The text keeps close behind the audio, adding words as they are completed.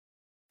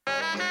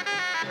You're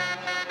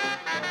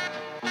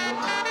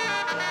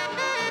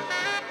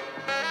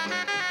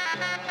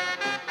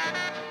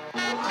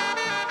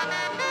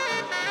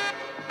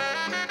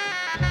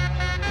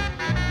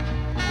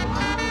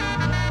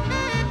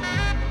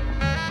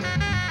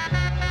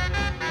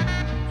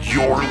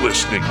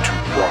listening to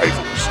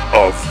Rivals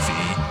of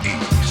the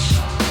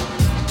East.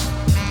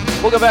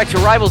 Welcome back to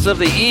Rivals of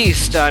the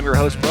East. I'm your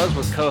host, Buzz,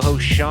 with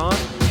co-host Sean.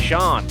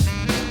 Sean,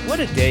 what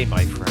a day,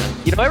 my friend.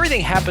 You know,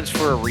 everything happens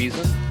for a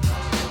reason.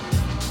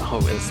 Oh,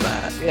 is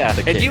that? Yeah.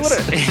 The And do you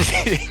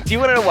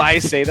want to know why I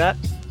say that?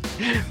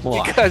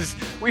 Why? Because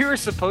we were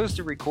supposed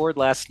to record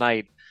last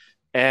night,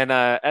 and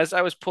as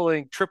I was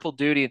pulling triple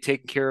duty and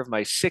taking care of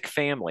my sick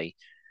family,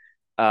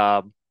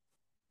 I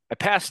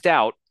passed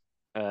out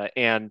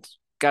and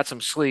got some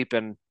sleep,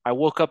 and I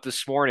woke up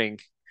this morning,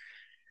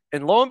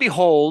 and lo and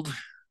behold,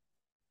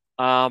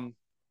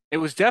 it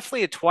was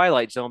definitely a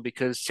Twilight Zone,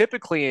 because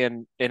typically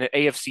in an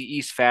AFC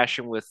East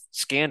fashion with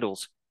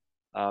scandals,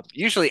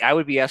 usually I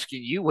would be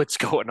asking you what's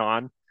going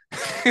on,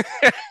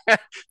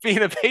 being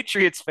a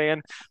Patriots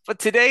fan, but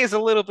today is a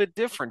little bit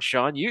different,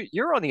 Sean.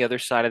 You're on the other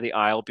side of the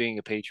aisle being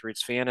a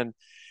Patriots fan, and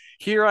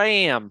here I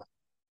am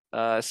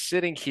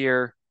sitting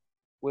here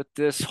with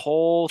this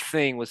whole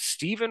thing with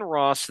Stephen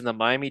Ross and the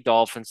Miami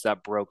Dolphins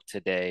that broke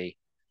today.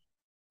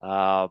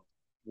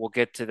 We'll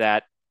get to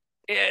that.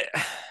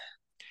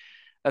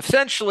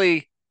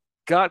 Essentially,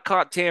 got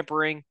caught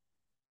tampering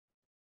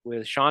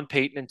with Sean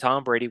Payton and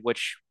Tom Brady,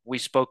 which we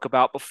spoke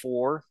about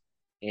before,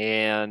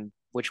 and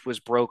which was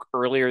broke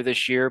earlier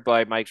this year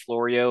by Mike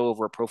Florio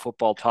over at Pro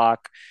Football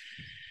Talk.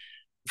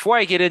 Before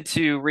I get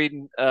into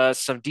reading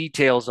some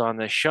details on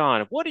this,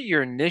 Sean, what are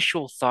your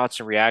initial thoughts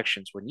and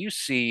reactions when you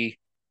see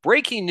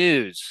breaking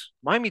news: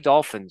 Miami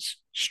Dolphins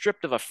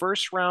stripped of a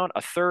first round,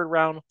 a third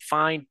round,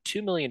 fined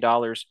 $2 million,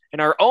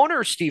 and our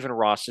owner, Stephen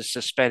Ross, is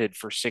suspended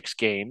for 6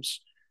 games?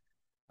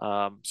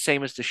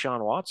 Same as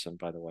Deshaun Watson,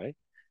 by the way.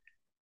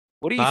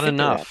 What do you Not think of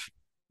enough.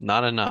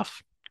 Not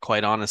enough,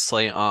 quite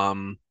honestly.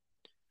 I'm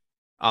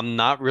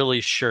not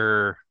really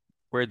sure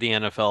where the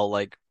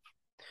NFL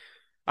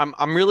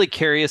I'm really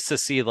curious to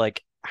see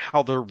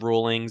how their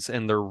rulings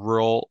and their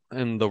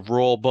the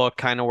rule book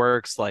kind of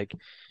works. Like,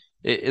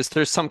 is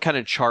there some kind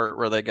of chart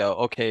where they go,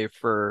 okay,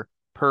 for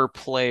per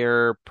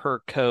player, per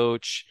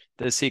coach,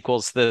 this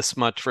equals this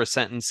much for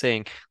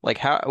sentencing? Like,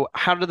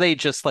 how do they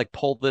just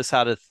pull this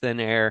out of thin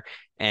air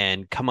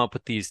and come up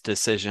with these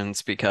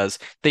decisions? Because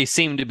they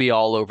seem to be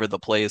all over the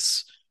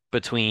place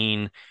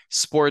between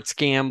sports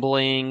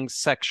gambling,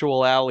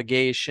 sexual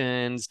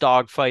allegations,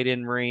 dogfight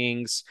in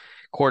rings,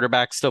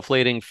 quarterbacks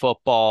deflating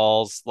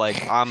footballs.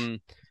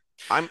 I'm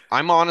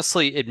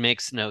honestly, it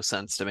makes no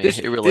sense to me.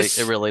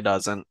 It really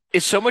doesn't.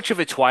 It's so much of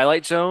a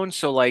Twilight Zone.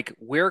 So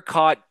we're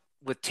caught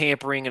with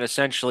tampering and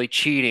essentially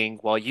cheating,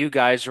 while you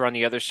guys are on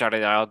the other side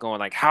of the aisle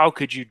going how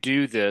could you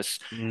do this?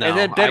 No, and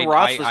then Ben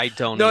Roethlisberger, I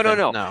don't no, even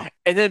no, no, know.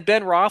 And then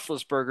Ben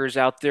Roethlisberger's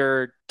out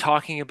there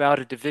talking about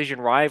a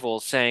division rival,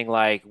 saying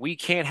we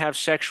can't have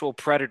sexual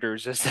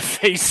predators as the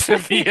face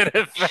of the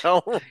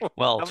NFL.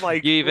 Well, I'm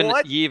like, you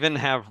what? even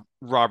have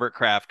Robert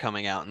Kraft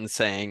coming out and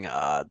saying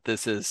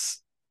this is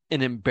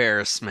an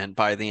embarrassment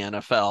by the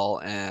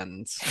NFL,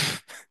 and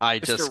I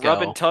just Mr.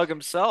 Rub and Tug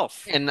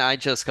himself. And I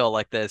just go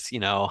like this,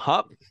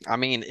 I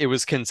mean, it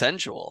was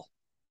consensual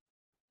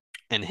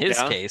in his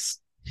case.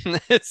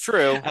 It's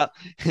true.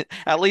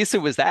 At least it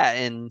was that.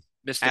 And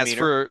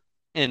misdemeanor.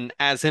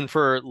 as in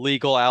for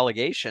legal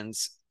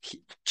allegations,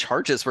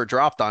 charges were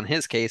dropped on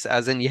his case,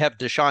 as in you have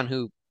Deshaun,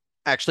 who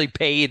actually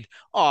paid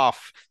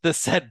off the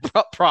said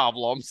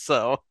problem.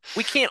 So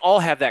we can't all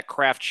have that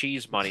Kraft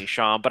cheese money,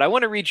 Sean, but I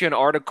want to read you an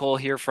article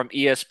here from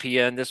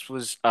ESPN. This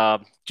was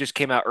just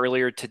came out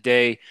earlier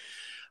today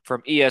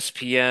from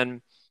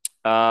ESPN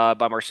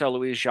by Marcel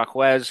Louis Jacques,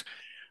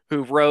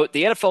 who wrote,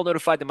 the NFL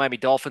notified the Miami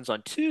Dolphins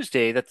on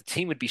Tuesday that the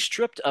team would be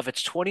stripped of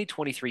its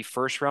 2023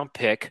 first-round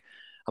pick,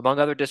 among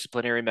other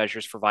disciplinary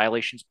measures, for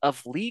violations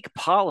of league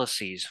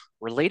policies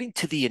relating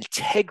to the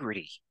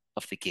integrity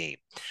of the game.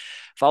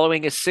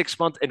 Following a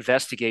 6-month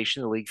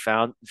investigation, the league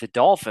found the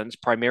Dolphins,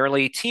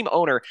 primarily team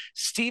owner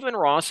Stephen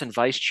Ross and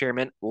vice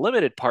chairman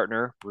limited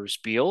partner Bruce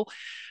Beal,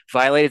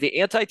 violated the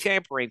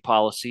anti-tampering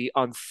policy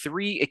on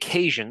 3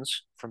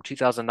 occasions from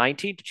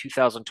 2019 to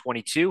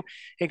 2022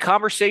 in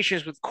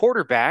conversations with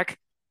quarterback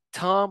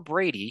Tom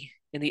Brady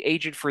and the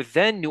agent for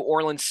then New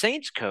Orleans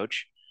Saints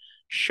coach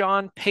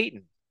Sean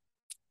Payton.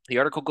 The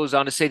article goes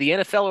on to say the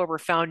NFL, however,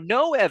 found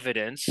no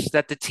evidence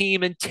that the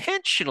team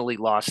intentionally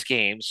lost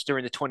games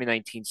during the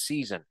 2019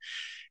 season.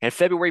 In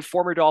February,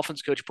 former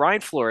Dolphins coach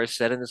Brian Flores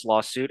said in his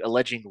lawsuit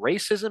alleging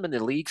racism in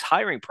the league's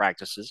hiring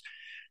practices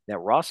that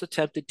Ross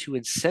attempted to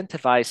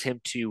incentivize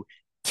him to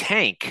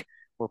tank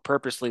or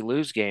purposely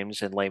lose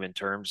games, in layman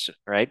terms,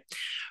 right?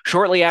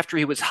 Shortly after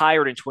he was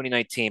hired in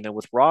 2019, and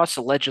with Ross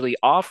allegedly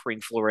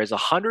offering Flores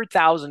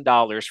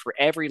 $100,000 for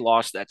every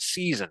loss that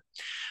season.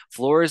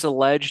 Flores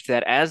alleged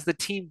that as the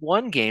team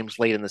won games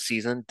late in the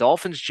season,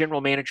 Dolphins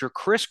general manager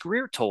Chris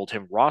Grier told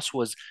him Ross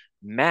was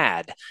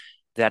mad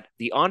that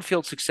the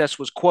on-field success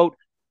was, quote,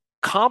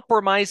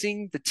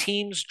 compromising the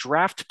team's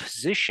draft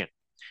position.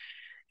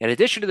 In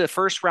addition to the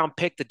first round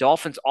pick, the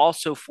Dolphins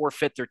also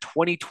forfeit their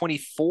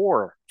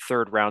 2024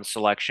 third round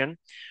selection.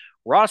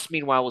 Ross,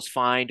 meanwhile, was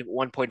fined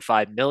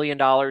 $1.5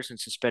 million and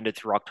suspended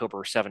through October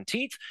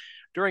 17th,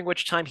 during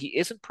which time he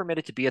isn't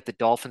permitted to be at the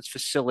Dolphins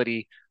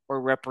facility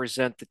or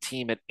represent the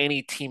team at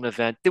any team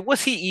event.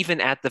 Was he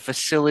even at the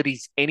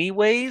facilities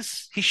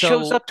anyways? He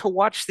shows up to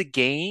watch the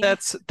game.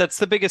 That's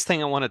the biggest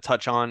thing I want to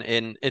touch on,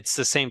 and it's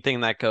the same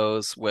thing that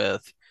goes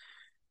with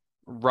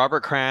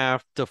Robert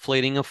Kraft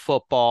deflating of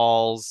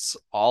footballs,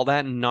 all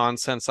that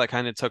nonsense that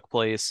kind of took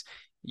place.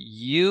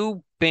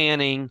 You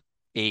banning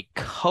a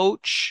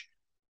coach,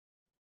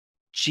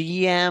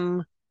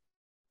 GM,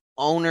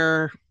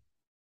 owner,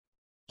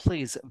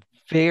 plays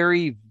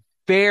very,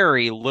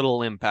 very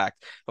little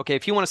impact. Okay,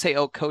 if you want to say,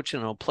 oh, coach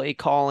and play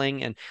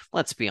calling, and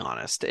let's be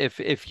honest,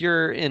 if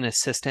you're an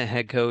assistant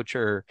head coach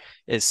or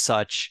as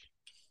such,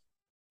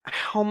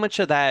 how much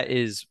of that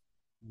is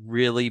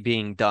really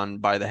being done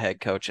by the head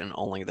coach and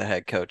only the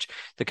head coach?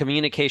 The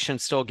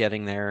communication's still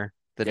getting there.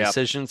 The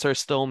decisions are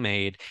still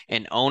made.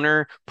 An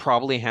owner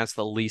probably has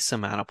the least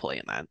amount of play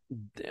in that,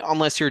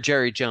 unless you're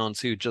Jerry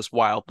Jones, who just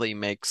wildly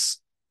makes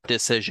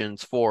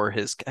decisions for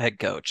his head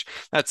coach.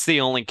 That's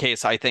the only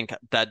case I think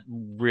that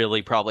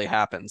really probably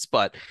happens.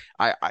 But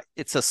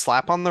it's a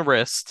slap on the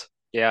wrist.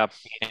 Yeah.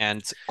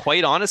 And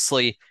quite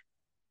honestly,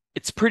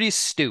 it's pretty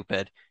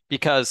stupid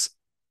because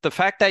the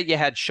fact that you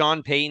had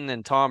Sean Payton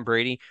and Tom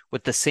Brady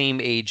with the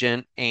same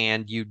agent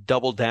and you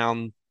double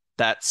down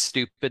that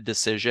stupid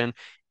decision,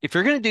 if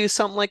you're going to do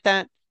something like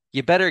that,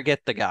 you better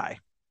get the guy.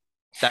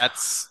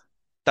 That's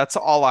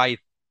all I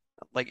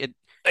like.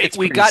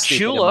 We got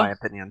Shula, in my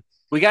opinion.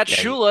 We got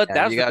Shula.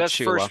 That's the best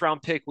first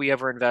round pick we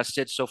ever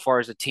invested so far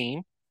as a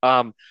team.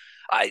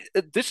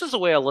 This is the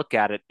way I look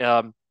at it.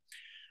 I'm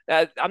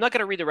not going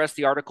to read the rest of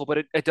the article,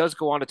 but it does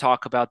go on to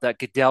talk about that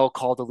Goodell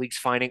called the league's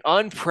finding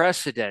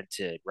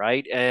unprecedented,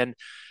 right? And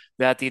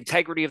that the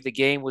integrity of the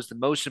game was the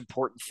most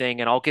important thing.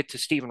 And I'll get to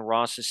Stephen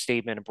Ross's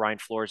statement and Brian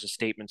Flores'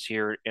 statements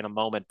here in a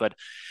moment. But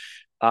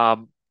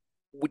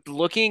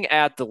looking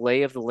at the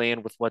lay of the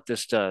land with what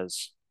this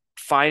does,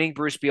 finding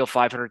Bruce Beal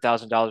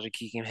 $500,000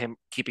 and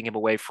keeping him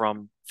away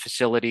from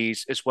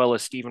facilities, as well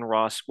as Stephen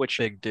Ross, which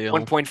big deal.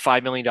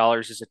 $1.5 million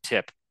is a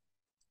tip.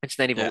 It's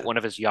not even what one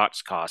of his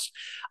yachts costs.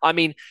 I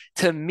mean,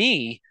 to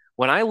me,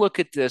 when I look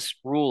at this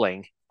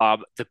ruling,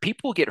 the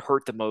people who get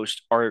hurt the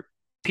most are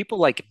people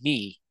like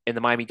me and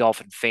the Miami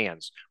Dolphin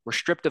fans. We're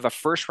stripped of a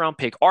first-round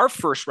pick, our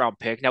first-round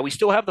pick. Now, we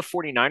still have the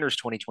 49ers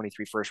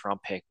 2023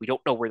 first-round pick. We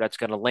don't know where that's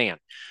going to land.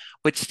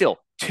 But still,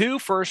 2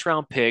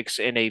 first-round picks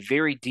in a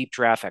very deep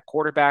draft at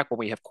quarterback when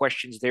we have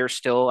questions there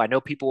still. I know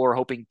people are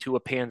hoping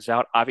Tua pans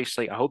out.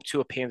 Obviously, I hope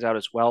Tua pans out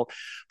as well.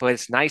 But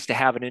it's nice to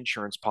have an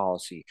insurance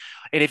policy.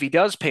 And if he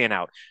does pan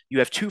out, you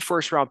have 2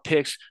 first-round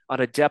picks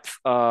on a depth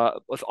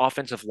with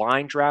offensive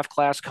line draft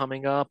class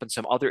coming up and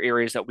some other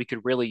areas that we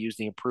could really use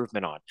the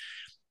improvement on.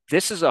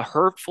 This is a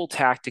hurtful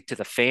tactic to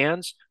the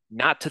fans,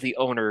 not to the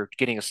owner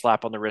getting a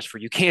slap on the wrist for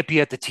you can't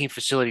be at the team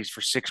facilities for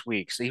 6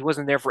 weeks. He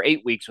wasn't there for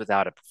 8 weeks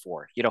without it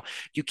before.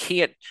 You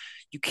can't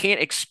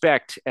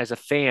expect as a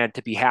fan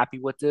to be happy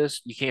with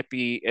this. You can't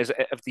be as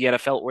of the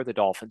NFL or the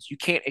Dolphins. You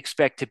can't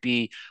expect to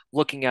be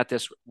looking at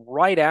this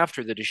right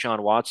after the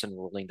Deshaun Watson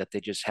ruling that they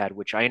just had,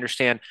 which I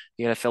understand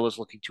the NFL is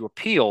looking to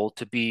appeal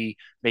to be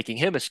making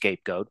him a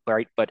scapegoat,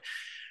 right? But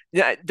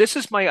this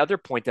is my other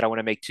point that I want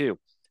to make too.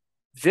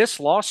 This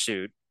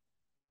lawsuit,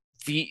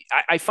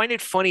 I find it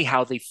funny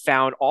how they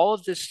found all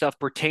of this stuff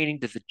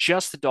pertaining to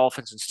just the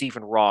Dolphins and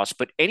Stephen Ross,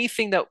 but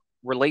anything that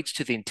relates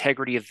to the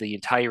integrity of the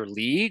entire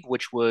league,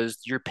 which was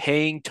you're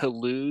paying to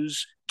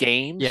lose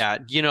games. Yeah,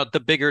 the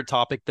bigger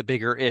topic, the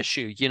bigger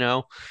issue,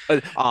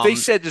 They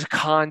said the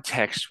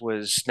context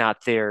was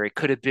not there.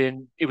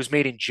 It was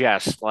made in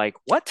jest. Like,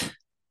 what?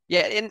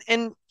 Yeah,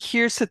 and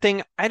here's the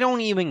thing. I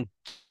don't even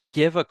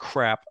give a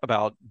crap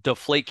about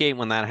Deflategate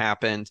when that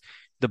happened.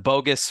 The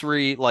bogus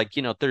 3,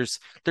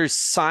 there's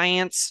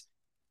science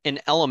in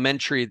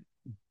elementary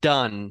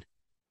done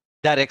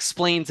that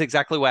explains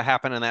exactly what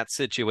happened in that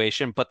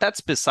situation, but that's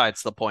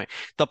besides the point.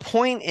 The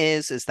point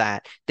is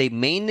that they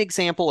made an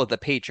example of the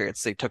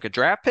Patriots. They took a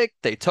draft pick,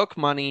 they took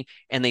money,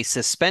 and they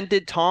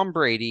suspended Tom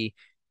Brady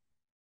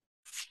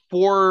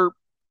for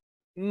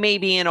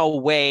maybe in a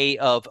way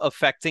of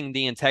affecting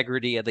the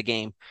integrity of the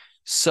game.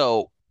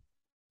 So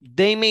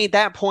they made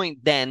that point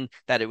then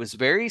that it was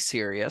very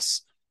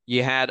serious.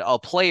 You had a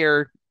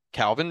player,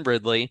 Calvin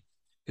Ridley,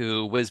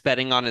 who was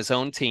betting on his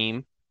own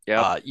team.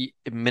 Yeah,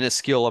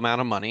 minuscule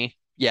amount of money.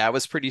 Yeah, it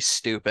was pretty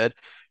stupid.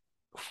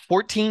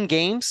 14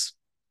 games?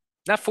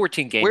 Not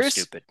 14 games,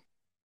 stupid.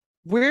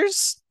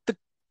 Where's the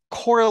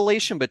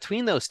correlation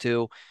between those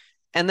two?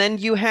 And then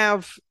you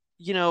have,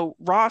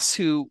 Ross,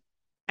 who,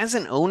 as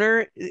an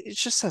owner,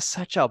 it's just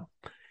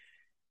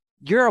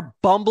you're a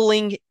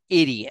bumbling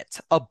idiot,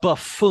 a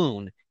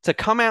buffoon, to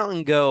come out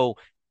and go,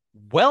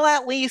 well,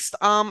 at least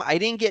I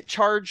didn't get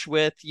charged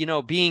with,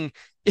 being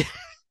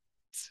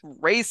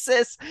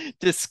racist,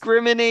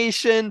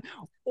 discrimination,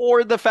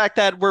 or the fact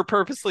that we're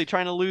purposely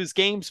trying to lose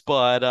games.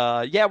 But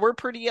yeah, we're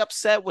pretty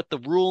upset with the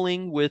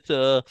ruling with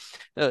the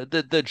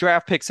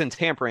draft picks and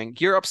tampering.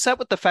 You're upset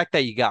with the fact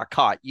that you got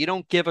caught. You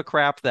don't give a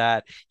crap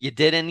that you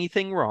did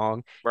anything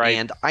wrong. Right.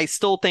 And I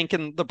still think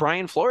in the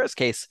Brian Flores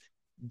case,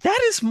 that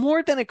is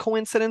more than a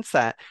coincidence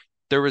that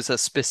there was a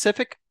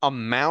specific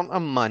amount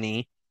of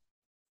money.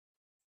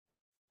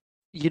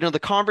 The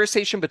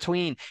conversation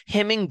between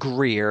him and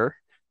Greer,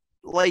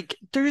 like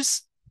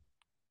there's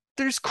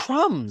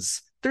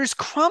crumbs. There's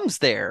crumbs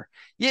there.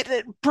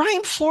 Yet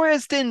Brian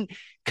Flores didn't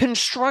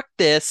construct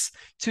this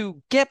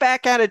to get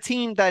back at a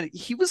team that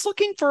he was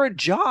looking for a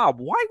job.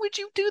 Why would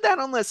you do that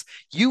unless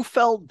you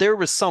felt there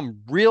was some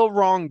real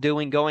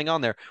wrongdoing going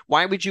on there?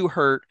 Why would you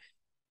hurt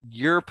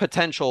your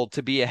potential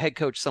to be a head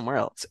coach somewhere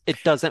else?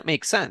 It doesn't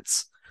make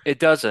sense. It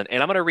doesn't.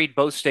 And I'm going to read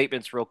both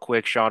statements real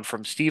quick, Sean,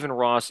 from Stephen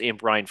Ross and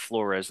Brian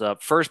Flores.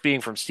 First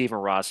being from Stephen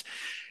Ross.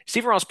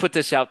 Stephen Ross put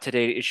this out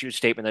today to issue a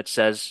statement that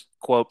says,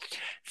 quote,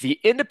 "The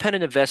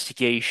independent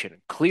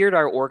investigation cleared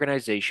our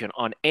organization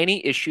on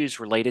any issues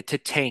related to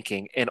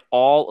tanking and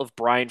all of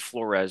Brian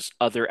Flores'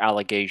 other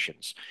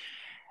allegations.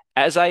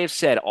 As I have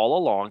said all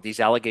along,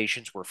 these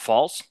allegations were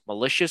false,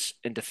 malicious,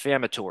 and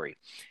defamatory,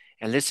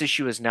 and this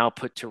issue is now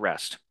put to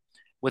rest.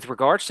 With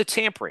regards to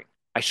tampering,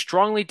 I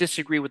strongly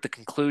disagree with the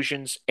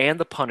conclusions and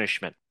the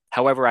punishment.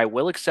 However, I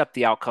will accept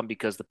the outcome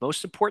because the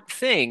most important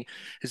thing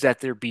is that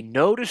there be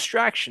no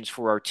distractions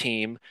for our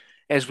team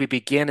as we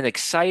begin an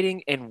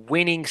exciting and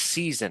winning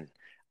season.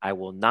 I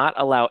will not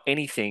allow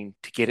anything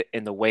to get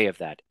in the way of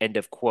that." End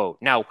of quote.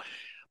 Now,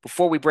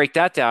 before we break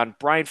that down,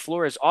 Brian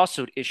Flores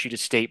also issued a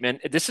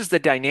statement. This is the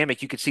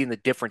dynamic you can see in the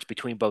difference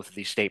between both of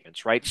these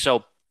statements, right?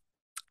 So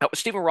that was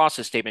Stephen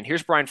Ross's statement.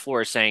 Here's Brian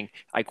Flores saying,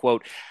 I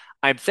quote,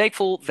 "I'm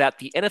thankful that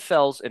the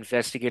NFL's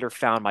investigator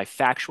found my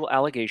factual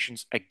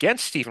allegations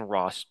against Stephen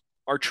Ross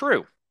are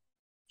true.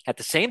 At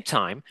the same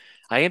time,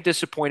 I am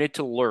disappointed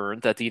to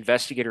learn that the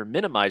investigator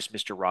minimized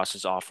Mr.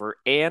 Ross's offer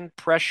and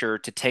pressure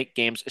to take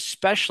games,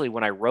 especially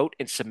when I wrote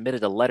and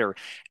submitted a letter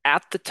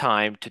at the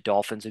time to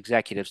Dolphins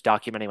executives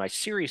documenting my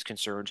serious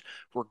concerns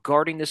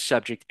regarding this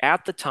subject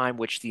at the time,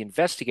 which the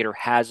investigator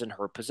has in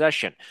her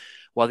possession.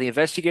 While the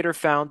investigator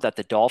found that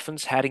the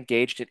Dolphins had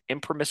engaged in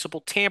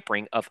impermissible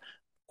tampering of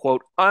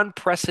quote,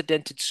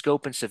 unprecedented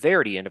scope and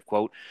severity, end of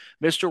quote,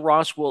 Mr.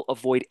 Ross will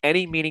avoid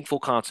any meaningful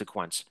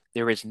consequence.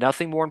 There is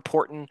nothing more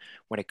important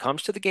when it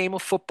comes to the game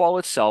of football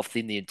itself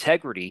than the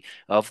integrity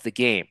of the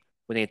game.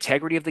 When the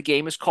integrity of the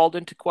game is called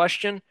into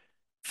question,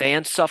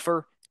 fans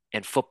suffer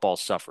and football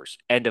suffers,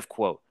 end of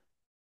quote.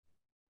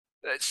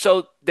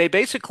 So they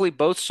basically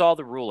both saw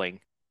the ruling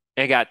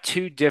and got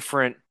two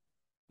different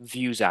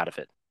views out of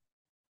it.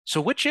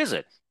 So which is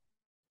it?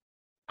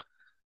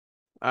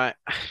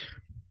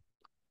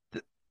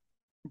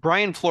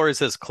 Brian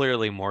Flores is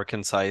clearly more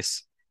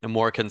concise and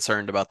more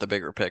concerned about the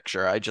bigger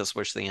picture. I just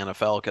wish the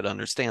NFL could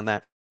understand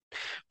that.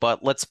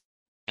 But let's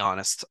be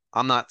honest.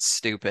 I'm not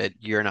stupid.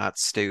 You're not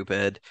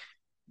stupid.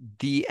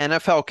 The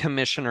NFL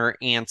commissioner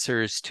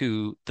answers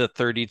to the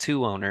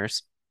 32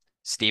 owners.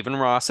 Stephen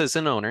Ross is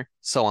an owner.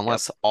 So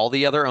unless all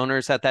the other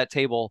owners at that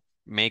table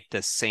make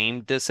the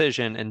same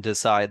decision and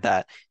decide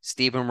that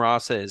Stephen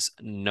Ross is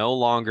no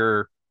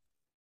longer,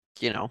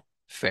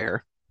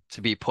 fair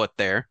to be put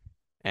there,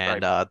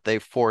 and they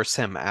force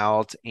him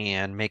out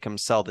and make him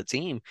sell the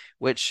team,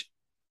 which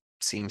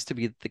seems to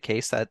be the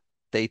case, that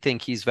they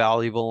think he's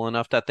valuable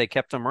enough that they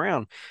kept him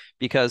around,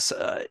 because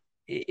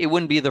it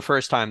wouldn't be the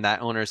first time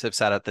that owners have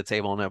sat at the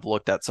table and have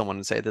looked at someone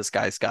and say, this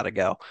guy's got to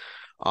go.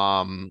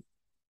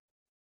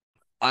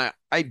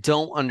 I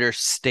don't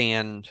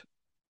understand,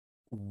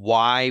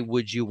 why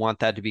would you want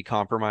that to be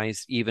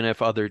compromised, even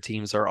if other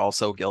teams are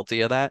also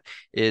guilty of that,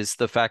 is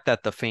the fact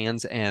that the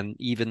fans and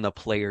even the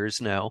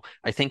players know.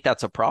 I think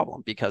that's a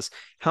problem, because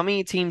how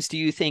many teams do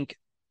you think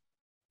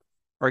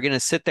are going to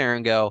sit there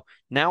and go,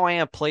 now I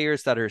have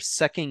players that are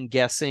second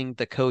guessing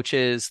the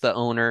coaches, the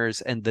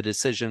owners, and the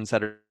decisions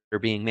that are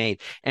being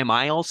made? Am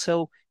I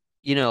also,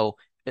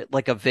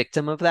 like a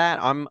victim of that?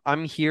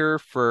 I'm here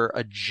for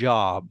a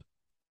job,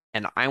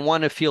 and I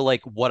want to feel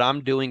like what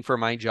I'm doing for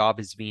my job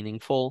is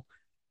meaningful,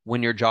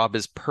 when your job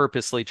is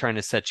purposely trying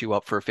to set you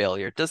up for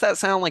failure. Does that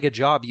sound like a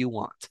job you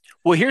want?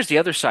 Well, here's the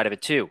other side of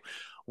it too.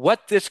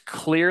 What this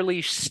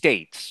clearly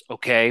states,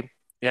 okay?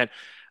 And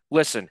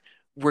listen,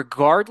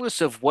 regardless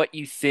of what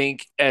you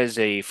think as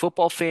a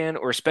football fan,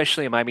 or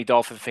especially a Miami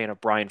Dolphin fan of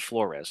Brian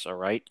Flores, all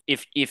right?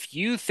 If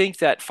you think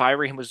that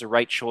firing him was the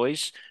right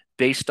choice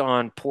based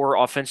on poor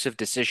offensive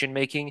decision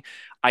making,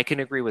 I can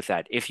agree with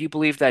that. If you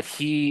believe that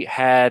he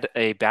had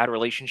a bad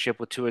relationship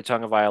with Tua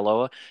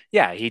Tagovailoa,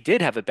 yeah, he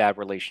did have a bad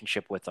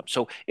relationship with them.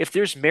 So if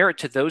there's merit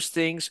to those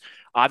things,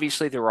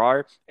 obviously there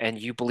are,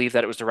 and you believe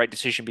that it was the right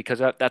decision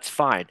because of that, that's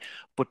fine.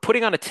 But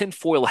putting on a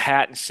tinfoil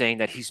hat and saying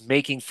that he's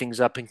making things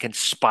up and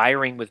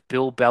conspiring with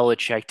Bill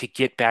Belichick to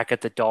get back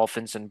at the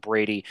Dolphins and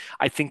Brady,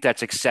 I think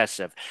that's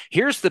excessive.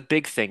 Here's the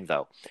big thing,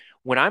 though.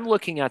 When I'm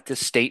looking at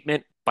this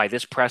statement, by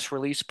this press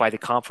release, by the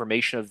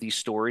confirmation of these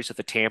stories of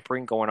the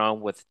tampering going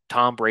on with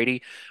Tom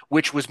Brady,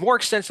 which was more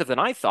extensive than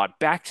I thought.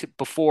 Back to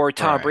before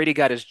Tom Right. Brady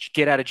got his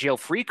get out of jail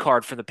free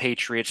card from the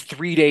Patriots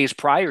 3 days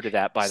prior to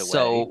that, by the way.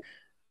 So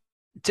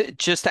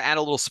just to add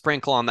a little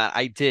sprinkle on that,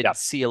 I did Yep.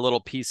 see a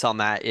little piece on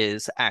that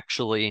is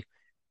actually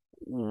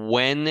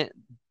when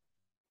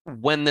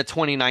the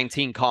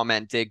 2019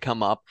 comment did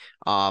come up,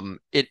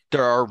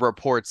 there are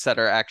reports that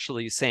are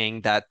actually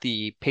saying that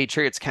the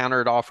Patriots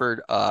countered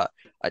offered a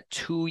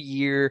 2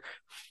 year,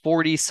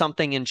 40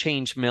 something and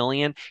change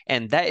million,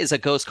 and that is a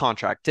ghost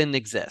contract, didn't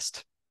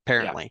exist,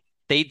 Yeah. apparently.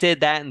 They did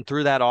that and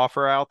threw that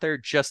offer out there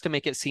just to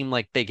make it seem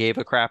like they gave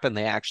a crap and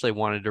they actually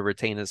wanted to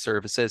retain his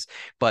services,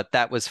 but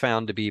that was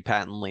found to be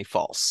patently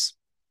false.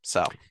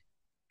 So,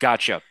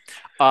 Gotcha.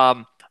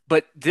 Um,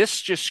 but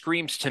this just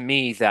screams to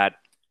me that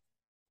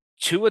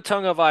Tua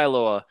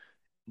Tagovailoa,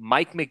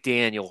 Mike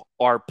McDaniel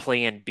are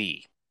plan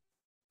B.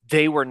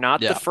 They were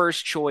not the yeah.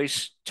 first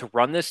choice to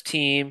run this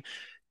team,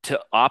 to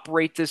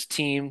operate this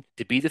team,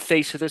 to be the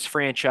face of this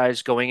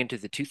franchise going into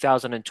the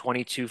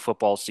 2022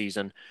 football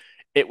season.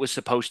 It was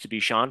supposed to be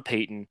Sean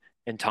Payton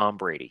and Tom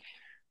Brady.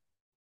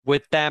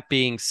 With that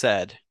being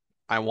said,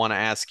 I want to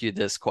ask you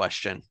this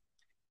question.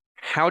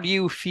 How do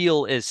you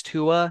feel as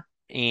Tua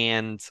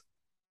and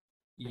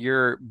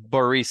your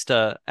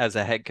barista as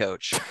a head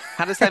coach?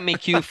 How does that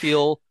make you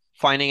feel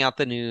finding out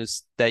the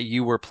news that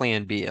you were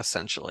plan B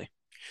essentially?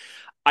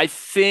 I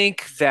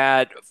think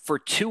that for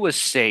Tua's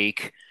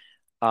sake,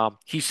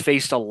 he's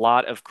faced a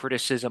lot of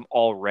criticism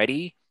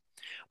already,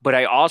 but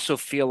I also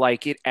feel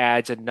like it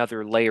adds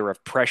another layer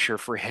of pressure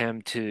for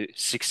him to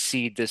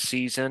succeed this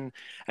season.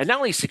 And not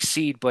only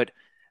succeed, but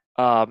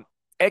um,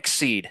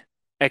 exceed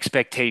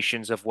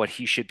expectations of what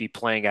he should be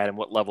playing at and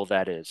what level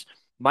that is.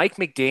 Mike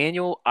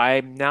McDaniel,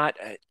 I'm not,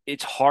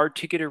 it's hard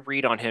to get a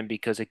read on him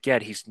because,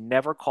 again, he's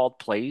never called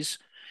plays.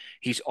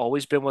 He's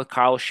always been with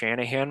Kyle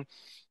Shanahan.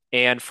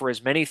 And for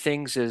as many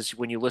things as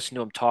when you listen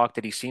to him talk,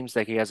 that he seems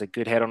like he has a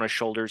good head on his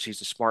shoulders, he's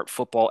a smart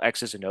football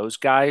X's and O's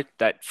guy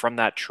that from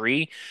that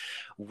tree.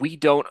 We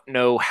don't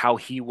know how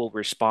he will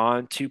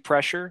respond to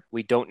pressure.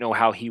 We don't know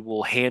how he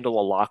will handle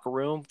a locker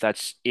room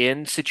that's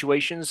in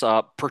situations,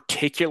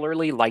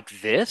 particularly like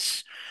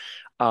this.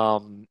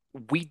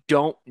 We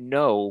don't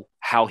know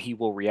how he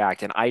will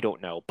react, and I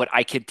don't know. But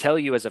I can tell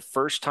you, as a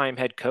first-time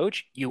head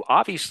coach, you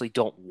obviously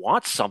don't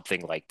want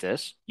something like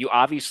this. You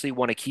obviously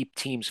want to keep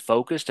teams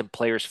focused and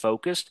players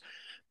focused.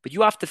 But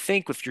you have to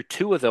think with your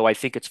Tua, though, I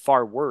think it's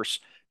far worse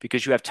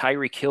because you have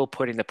Tyreek Hill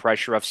putting the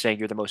pressure of saying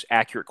you're the most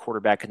accurate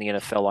quarterback in the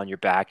NFL on your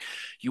back.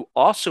 You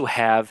also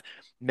have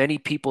many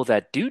people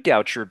that do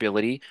doubt your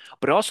ability,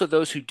 but also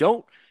those who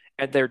don't,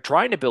 and they're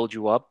trying to build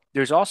you up.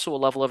 There's also a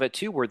level of it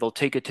too where they'll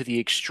take it to the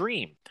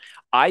extreme.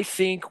 I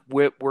think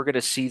what we're going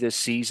to see this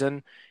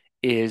season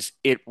is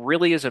it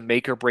really is a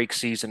make or break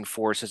season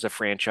for us as a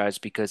franchise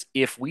because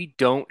if we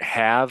don't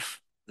have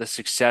the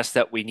success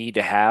that we need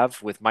to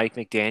have with Mike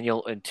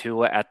McDaniel and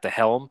Tua at the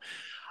helm,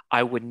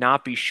 I would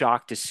not be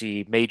shocked to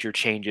see major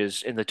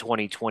changes in the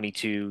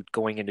 2022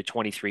 going into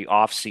 23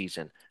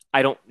 offseason.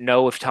 I don't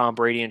know if Tom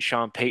Brady and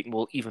Sean Payton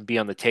will even be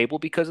on the table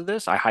because of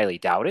this. I highly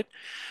doubt it.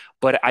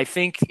 But I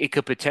think it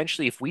could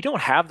potentially, if we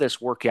don't have this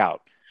work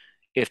out,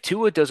 if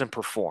Tua doesn't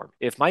perform,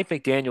 if Mike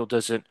McDaniel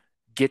doesn't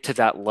get to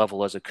that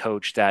level as a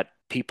coach that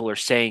people are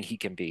saying he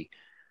can be,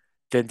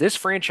 then this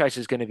franchise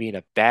is going to be in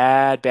a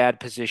bad, bad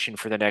position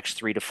for the next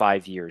 3 to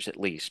 5 years at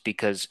least,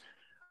 because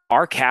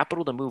our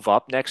capital to move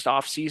up next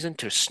offseason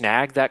to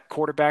snag that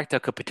quarterback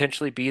that could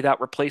potentially be that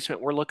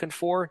replacement we're looking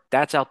for,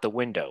 that's out the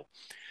window.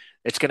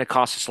 It's going to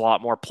cost us a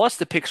lot more. Plus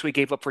the picks we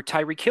gave up for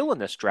Tyreek Hill in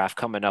this draft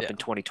coming up Yeah. in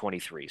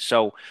 2023.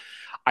 So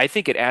I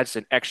think it adds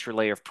an extra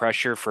layer of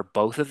pressure for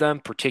both of them,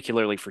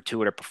 particularly for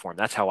Tua to perform.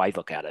 That's how I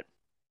look at it.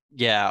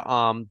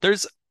 Yeah,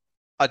 there's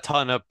a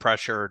ton of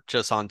pressure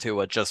just on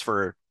Tua just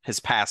for his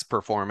past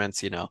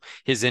performance,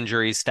 his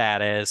injury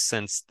status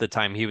since the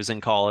time he was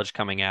in college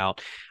coming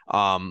out.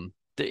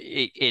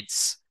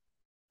 It's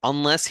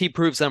unless he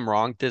proves them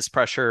wrong, this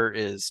pressure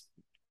is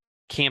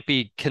can't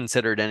be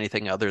considered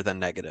anything other than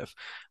negative.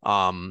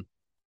 Um,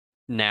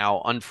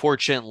 Now,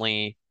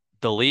 unfortunately,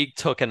 the league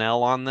took an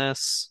L on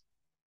this.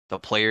 The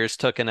players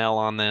took an L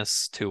on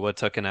this. Tua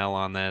took an L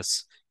on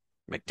this.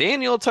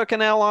 McDaniel took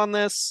an L on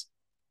this.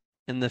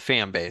 And the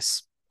fan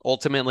base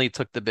ultimately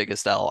took the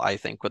biggest L, I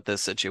think, with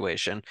this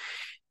situation.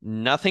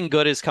 Nothing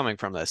good is coming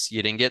from this.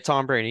 You didn't get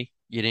Tom Brady.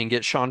 You didn't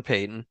get Sean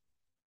Payton.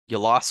 You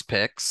lost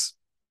picks,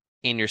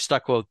 and you're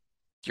stuck with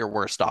your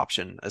worst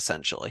option,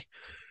 essentially.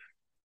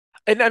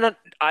 And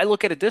I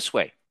look at it this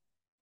way.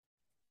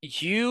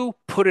 You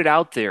put it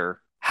out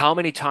there how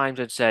many times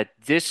it said,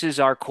 this is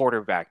our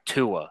quarterback,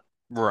 Tua.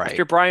 Right.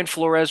 After Brian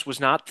Flores was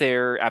not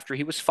there, after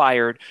he was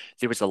fired,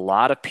 there was a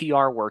lot of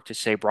PR work to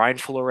say Brian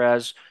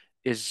Flores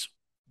is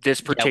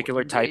this Yeah,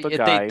 particular type of they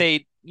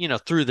guy.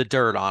 threw the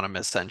dirt on him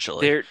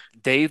essentially.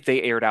 They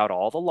aired out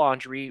all the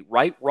laundry,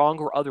 right, wrong,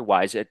 or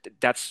otherwise.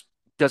 That's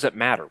doesn't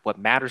matter. What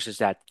matters is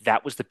that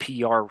that was the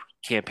PR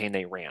campaign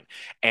they ran.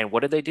 And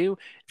what did they do?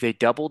 They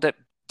doubled it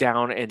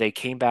down and they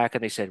came back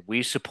and they said,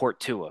 we support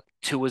Tua.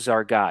 Tua's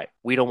our guy.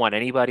 We don't want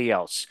anybody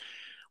else.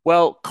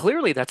 Well,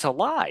 clearly that's a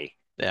lie.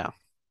 Yeah.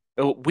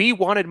 We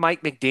wanted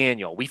Mike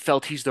McDaniel. We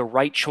felt he's the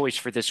right choice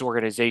for this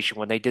organization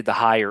when they did the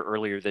hire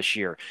earlier this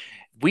year.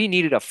 We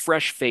needed a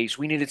fresh face.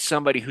 We needed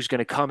somebody who's going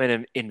to come in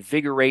and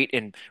invigorate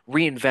and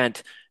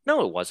reinvent.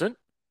 No, it wasn't.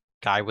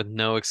 Guy with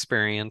no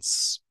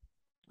experience.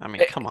 I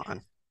mean, come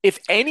on. If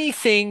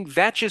anything,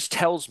 that just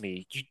tells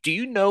me, do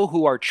you know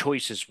who our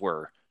choices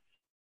were?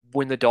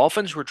 When the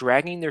Dolphins were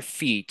dragging their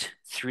feet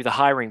through the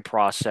hiring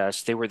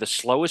process, they were the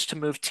slowest to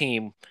move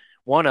team,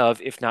 one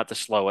of, if not the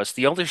slowest,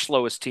 the only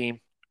slowest team,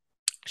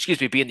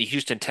 excuse me, being the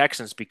Houston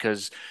Texans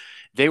because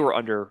they were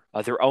under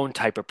their own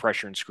type of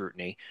pressure and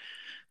scrutiny.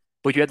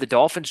 But you had the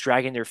Dolphins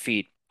dragging their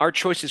feet. Our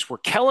choices were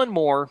Kellen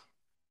Moore,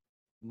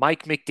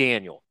 Mike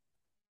McDaniel.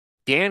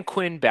 Dan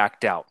Quinn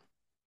backed out.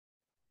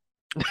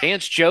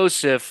 Vance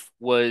Joseph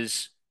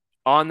was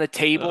on the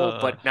table,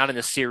 but not in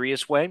a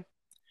serious way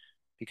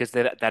because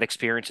that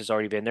experience has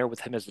already been there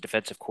with him as the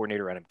defensive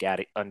coordinator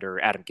under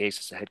Adam Gase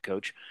as the head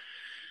coach.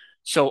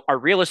 So our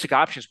realistic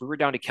options, we were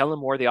down to Kellen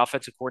Moore, the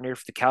offensive coordinator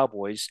for the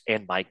Cowboys,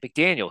 and Mike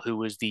McDaniel, who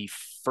was the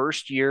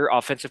first-year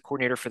offensive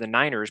coordinator for the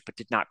Niners, but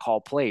did not call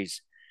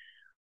plays.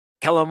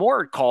 Kellen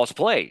Moore calls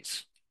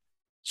plays.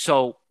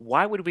 So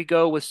why would we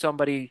go with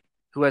somebody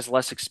who has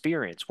less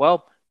experience?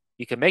 Well,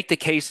 you can make the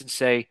case and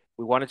say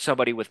we wanted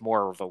somebody with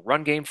more of a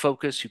run game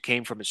focus who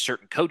came from a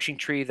certain coaching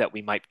tree that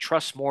we might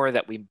trust more,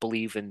 that we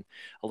believe in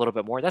a little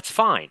bit more. That's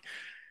fine.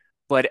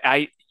 But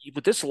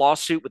with this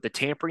lawsuit, with the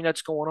tampering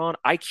that's going on,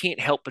 I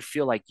can't help but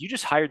feel like you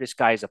just hired this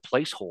guy as a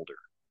placeholder.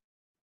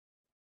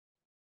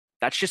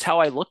 That's just how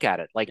I look at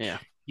it. Like,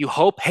 you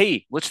hope,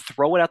 hey, let's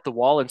throw it at the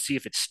wall and see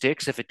if it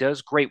sticks. If it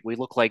does, great. We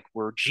look like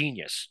we're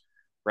genius,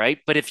 right?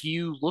 But if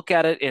you look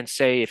at it and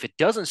say, if it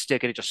doesn't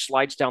stick and it just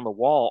slides down the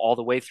wall all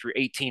the way through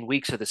 18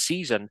 weeks of the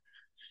season,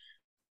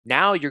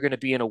 now you're going to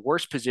be in a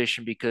worse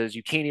position because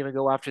you can't even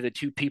go after the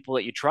two people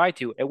that you tried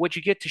to. And what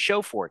you get to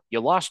show for it? You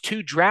lost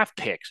 2 draft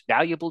picks,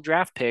 valuable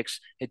draft picks,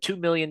 and $2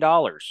 million.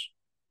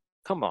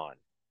 Come on.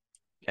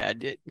 Yeah,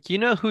 do you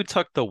know who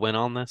took the win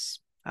on this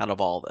out of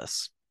all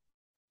this?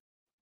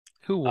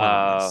 Who won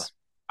on this?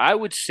 I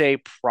would say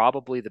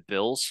probably the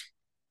Bills.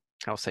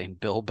 I was saying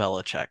Bill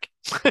Belichick.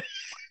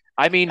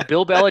 I mean,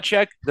 Bill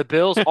Belichick, the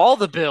Bills, all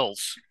the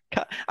Bills.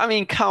 I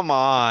mean, come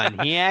on.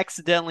 He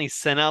accidentally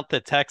sent out the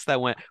text that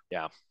went,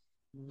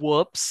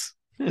 whoops.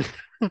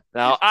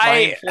 Now,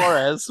 Brian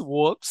Flores,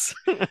 whoops.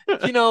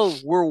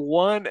 We're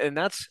one, and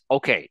that's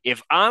okay.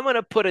 If I'm going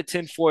to put a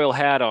tinfoil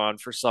hat on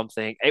for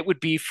something, it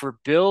would be for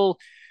Bill.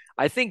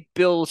 I think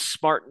Bill's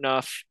smart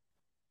enough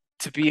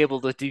to be able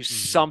to do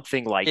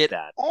something like that.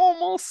 It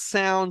almost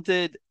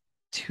sounded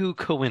too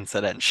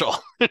coincidental.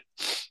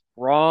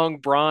 Wrong,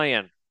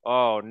 Brian.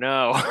 Oh,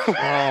 no.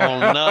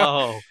 Oh,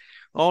 no.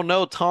 Oh,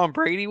 no, Tom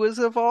Brady was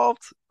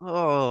involved?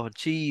 Oh,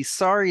 geez.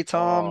 Sorry,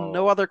 Tom.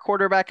 No other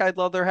quarterback I'd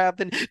rather have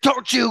than...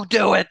 Don't you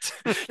do it!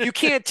 You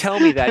can't tell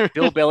me that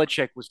Bill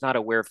Belichick was not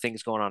aware of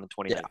things going on in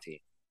 2019.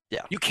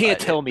 Yeah. You can't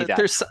tell me that.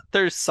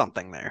 There's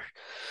something there.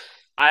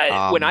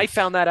 When I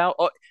found that out...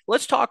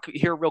 let's talk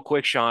here real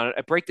quick, Sean.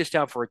 I break this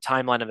down for a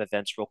timeline of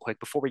events real quick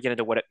before we get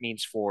into what it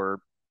means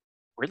for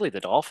really the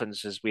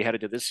Dolphins as we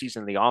headed to this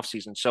season, the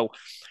offseason. So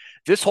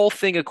this whole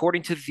thing,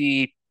 according to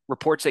the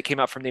reports that came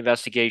out from the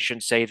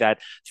investigation, say that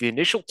the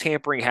initial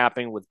tampering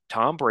happened with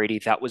Tom Brady.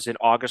 That was in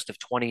August of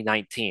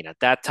 2019. At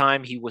that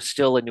time, he was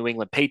still a New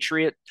England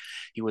Patriot.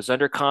 He was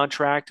under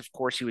contract. Of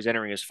course, he was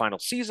entering his final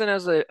season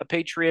as a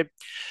Patriot.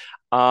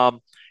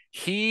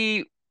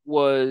 He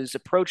was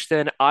approached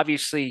then,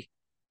 obviously,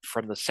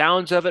 from the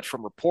sounds of it,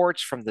 from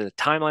reports, from the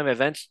timeline of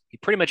events, he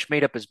pretty much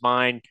made up his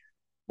mind.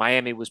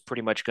 Miami was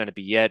pretty much going to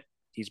be it.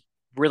 He's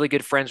really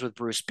good friends with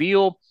Bruce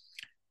Beal.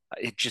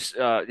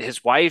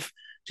 His wife,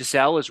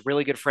 Giselle, is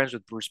really good friends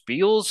with Bruce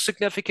Beal's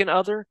significant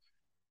other.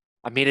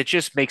 I mean, it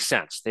just makes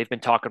sense. They've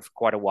been talking for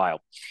quite a while.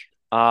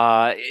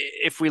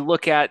 If we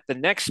look at the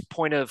next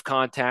point of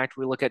contact,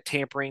 we look at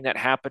tampering that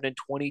happened in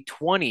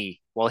 2020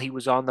 while he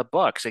was on the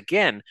Bucs.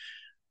 Again,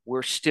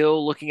 we're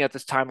still looking at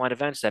this timeline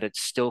events that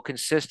it's still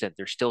consistent.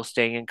 They're still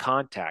staying in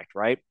contact,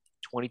 right?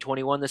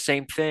 2021, the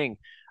same thing,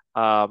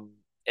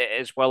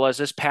 as well as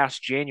this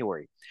past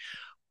January.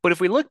 But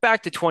if we look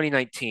back to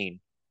 2019,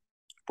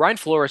 Brian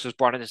Flores was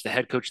brought in as the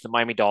head coach of the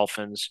Miami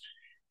Dolphins,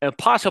 and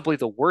possibly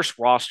the worst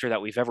roster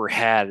that we've ever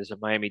had as a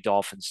Miami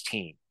Dolphins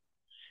team.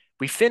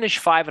 We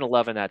finished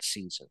 5-11 that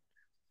season.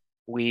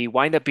 We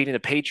wind up beating the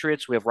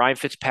Patriots. We have Ryan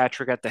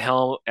Fitzpatrick at the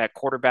helm at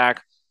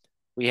quarterback.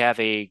 We have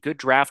a good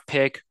draft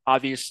pick.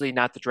 Obviously,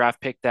 not the draft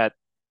pick that,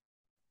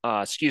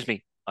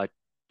 Stephen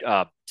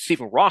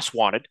Ross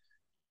wanted.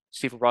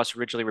 Stephen Ross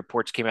originally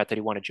reports came out that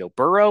he wanted Joe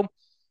Burrow.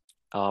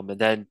 And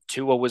then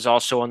Tua was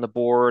also on the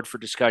board for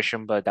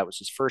discussion, but that was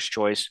his first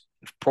choice.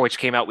 Reports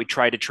came out we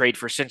tried to trade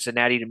for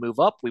Cincinnati to move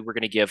up. We were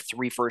going to give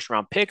 3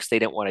 first-round picks. They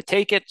didn't want to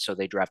take it, so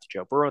they drafted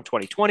Joe Burrow in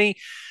 2020.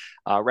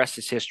 Rest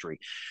is history.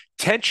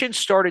 Tension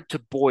started to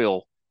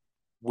boil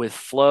with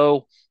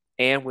Flo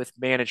and with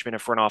management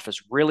and front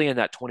office really in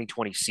that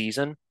 2020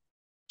 season.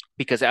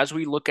 because as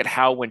we look at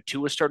how when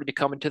Tua started to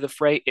come into the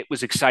fray, it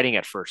was exciting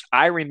at first.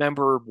 I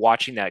remember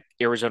watching that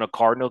Arizona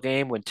Cardinal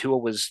game when Tua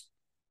was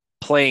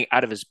playing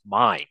out of his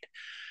mind.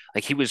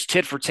 Like he was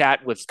tit for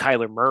tat with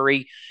Kyler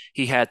Murray.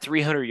 He had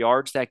 300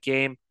 yards that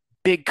game.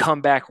 Big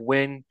comeback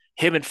win.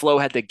 Him and Flo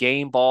had the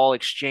game ball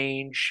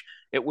exchange.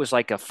 It was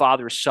like a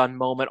father son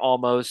moment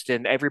almost,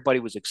 and everybody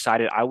was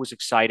excited. I was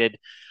excited.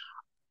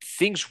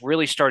 Things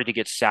really started to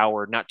get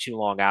sour not too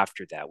long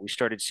after that. We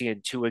started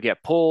seeing Tua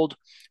get pulled.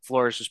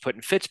 Flores was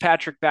putting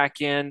Fitzpatrick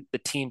back in. The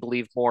team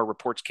believed more.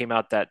 Reports came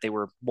out that they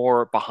were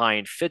more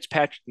behind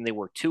Fitzpatrick than they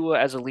were Tua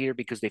as a leader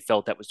because they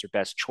felt that was their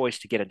best choice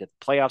to get into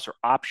the playoffs or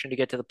option to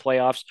get to the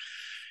playoffs.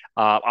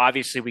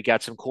 Obviously, we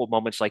got some cool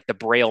moments like the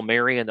Braille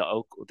Mary and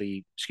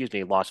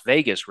the Las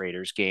Vegas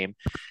Raiders game,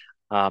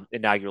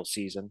 inaugural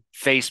season.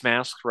 Face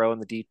mask throw in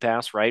the deep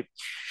pass, right?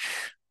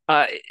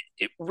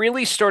 It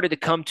really started to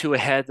come to a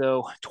head,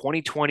 though.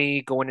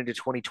 2020 going into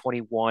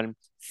 2021,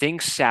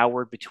 things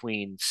soured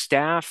between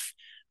staff,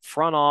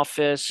 front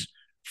office.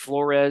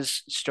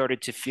 Flores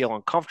started to feel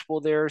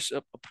uncomfortable there,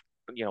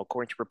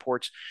 according to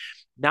reports.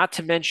 Not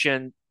to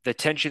mention the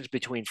tensions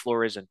between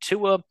Flores and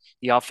Tua,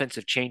 the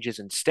offensive changes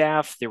in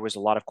staff. There was a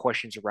lot of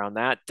questions around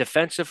that.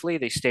 Defensively,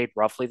 they stayed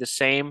roughly the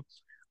same.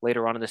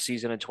 Later on in the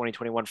season in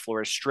 2021,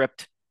 Flores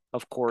stripped,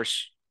 of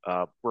course.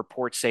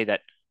 Reports say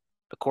that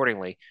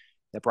accordingly,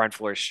 that Brian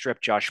Flores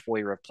stripped Josh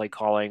Boyer of play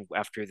calling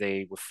after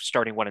they were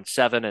starting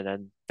 1-7, and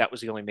then that was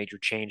the only major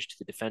change to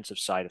the defensive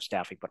side of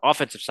staffing. But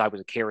offensive side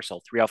was a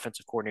carousel: 3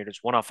 offensive coordinators,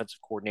 1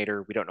 offensive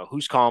coordinator. We don't know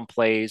who's calling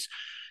plays.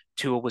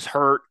 Tua was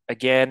hurt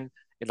again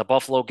in the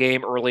Buffalo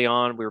game early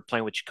on. We were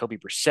playing with Jacoby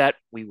Brissett.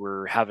 We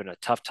were having a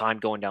tough time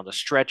going down the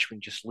stretch and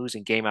just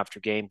losing game after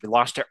game. We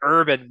lost to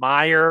Urban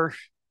Meyer.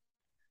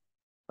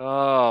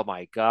 Oh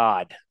my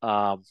God.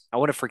 I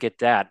want to forget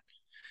that.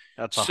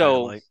 That's a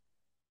highlight.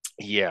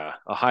 Yeah,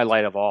 a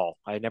highlight of all.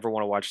 I never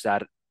want to watch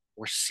that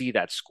or see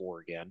that score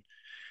again.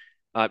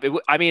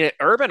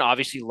 Urban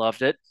obviously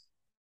loved it.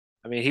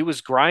 I mean, he was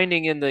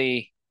grinding in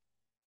the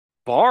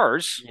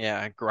bars.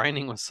 Yeah,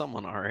 grinding with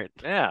someone, all right.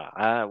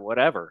 Yeah,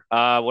 whatever.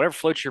 Whatever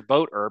floats your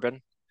boat,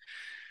 Urban.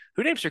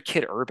 Who names their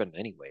kid Urban,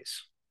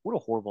 anyways? What a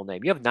horrible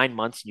name. You have 9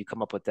 months and you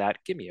come up with that.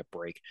 Give me a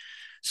break.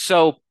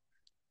 So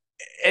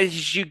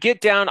as you get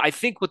down, I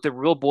think what the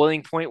real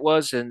boiling point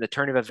was in the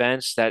turn of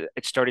events that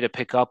it started to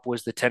pick up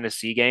was the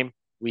Tennessee game.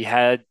 We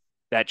had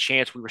that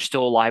chance. We were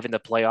still alive in the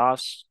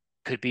playoffs.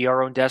 Could be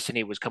our own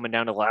destiny. It was coming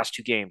down to the last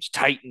 2 games,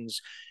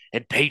 Titans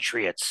and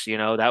Patriots.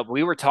 That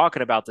we were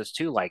talking about this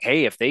too. Like,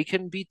 hey, if they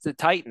can beat the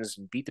Titans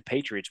and beat the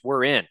Patriots,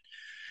 we're in.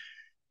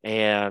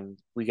 And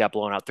we got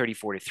blown out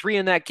 34-3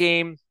 in that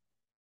game.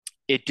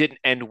 It didn't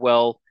end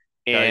well.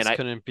 Guys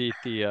couldn't beat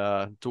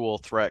the dual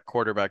threat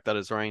quarterback that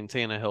is Ryan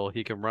Tannehill.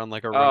 He can run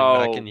like a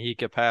running back and he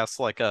could pass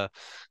like a.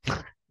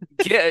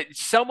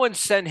 Someone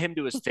send him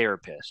to his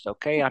therapist,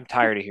 okay? I'm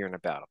tired of hearing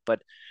about him.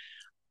 But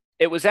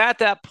it was at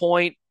that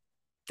point,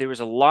 there was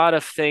a lot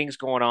of things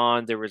going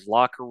on. There was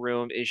locker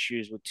room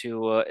issues with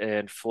Tua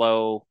and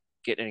Flo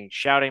getting any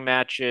shouting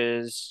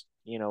matches.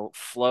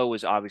 Flo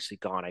was obviously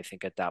gone, I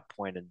think, at that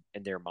point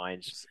in their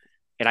minds.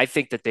 And I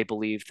think that they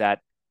believed that,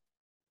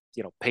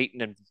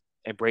 Peyton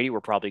and Brady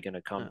were probably going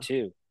to come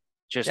too.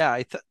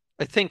 I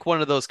think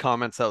one of those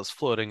comments that was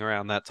floating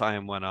around that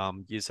time when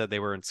you said they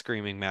were in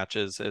screaming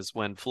matches is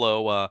when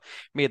Flo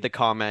made the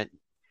comment,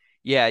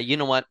 yeah, you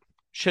know what?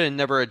 Should have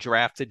never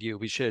drafted you.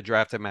 We should have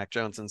drafted Mac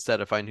Jones instead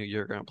if I knew you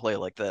were going to play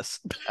like this.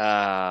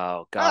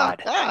 Oh,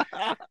 God.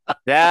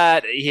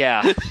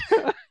 Yeah.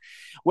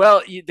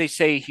 Well, they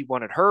say he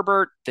wanted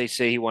Herbert. They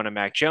say he wanted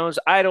Mac Jones.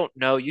 I don't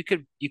know. You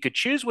could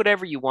choose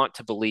whatever you want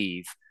to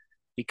believe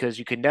because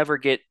you can never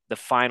get the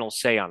final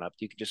say on it.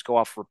 You can just go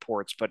off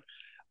reports. But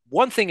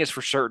one thing is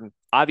for certain,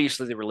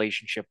 obviously the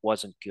relationship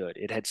wasn't good.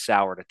 It had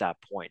soured at that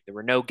point. There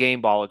were no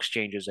game ball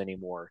exchanges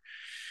anymore.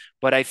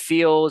 But I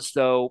feel as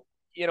though,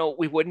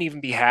 we wouldn't even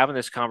be having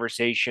this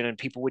conversation and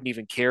people wouldn't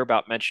even care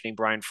about mentioning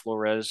Brian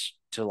Flores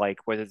to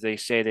whether they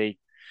say they,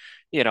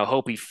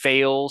 hope he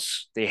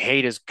fails. They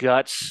hate his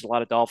guts. A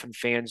lot of Dolphin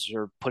fans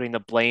are putting the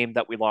blame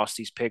that we lost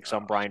these picks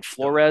on Brian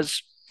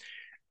Flores.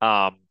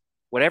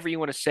 Whatever you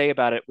want to say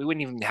about it, we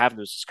wouldn't even have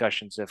those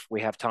discussions if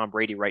we have Tom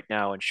Brady right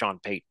now and Sean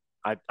Payton.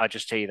 I'll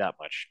just tell you that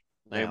much.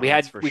 Yeah,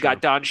 we got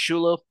Don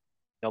Shula.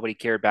 Nobody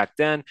cared back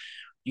then.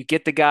 You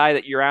get the guy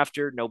that you're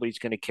after, nobody's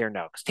going to care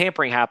now because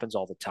tampering happens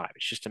all the time.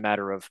 It's just a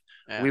matter of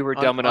we were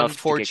dumb enough.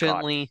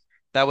 Unfortunately,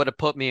 that would have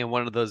put me in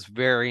one of those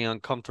very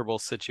uncomfortable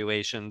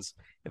situations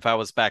if I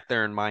was back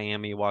there in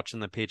Miami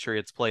watching the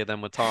Patriots play them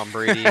with Tom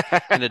Brady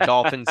in a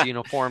Dolphins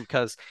uniform.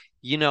 Because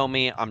you know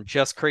me, I'm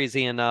just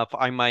crazy enough.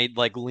 I might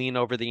lean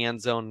over the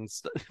end zone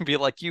and be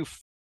like, "You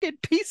fucking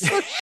piece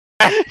of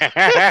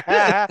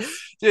shit."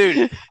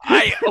 Dude.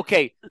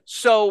 Okay.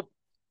 So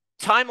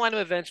timeline of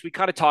events, we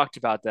kind of talked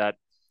about that.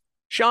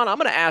 Sean, I'm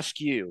going to ask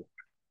you,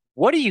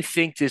 what do you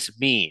think this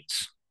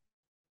means?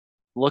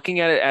 Looking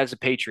at it as a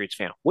Patriots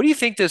fan, what do you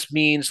think this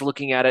means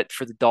looking at it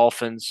for the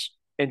Dolphins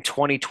in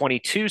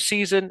 2022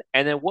 season?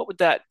 And then what would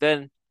that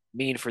then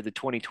mean for the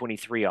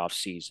 2023 off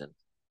season?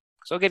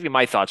 So I'll give you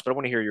my thoughts, but I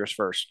want to hear yours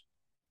first.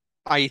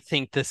 I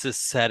think this is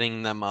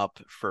setting them up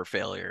for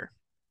failure.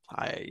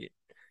 I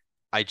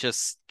I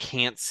just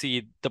can't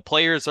see the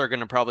players are going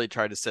to probably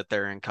try to sit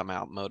there and come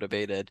out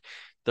motivated.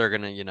 They're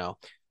going to,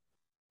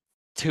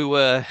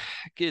 Tua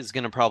is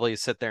going to probably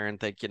sit there and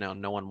think,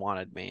 no one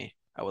wanted me.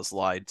 I was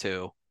lied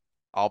to.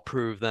 I'll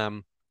prove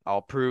them.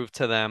 I'll prove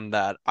to them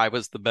that I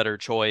was the better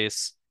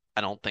choice.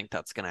 I don't think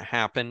that's going to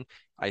happen.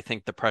 I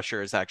think the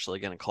pressure is actually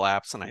going to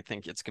collapse, and I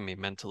think it's going to be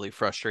mentally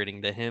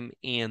frustrating to him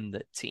and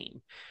the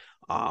team.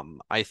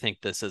 I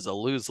think this is a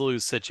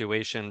lose-lose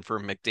situation for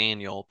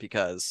McDaniel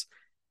because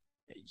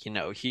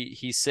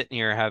he's sitting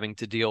here having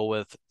to deal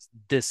with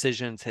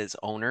decisions his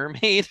owner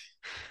made.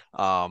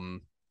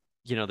 Um,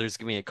 there's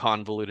going to be a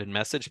convoluted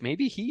message.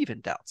 Maybe he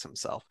even doubts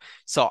himself.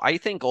 So I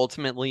think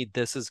ultimately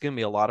this is going to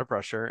be a lot of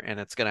pressure and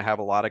it's going to have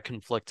a lot of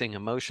conflicting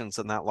emotions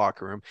in that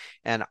locker room.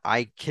 And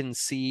I can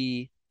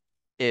see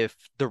if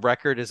the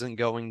record isn't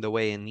going the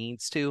way it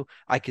needs to,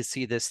 I could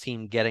see this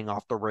team getting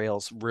off the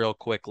rails real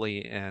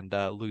quickly and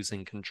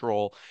losing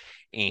control.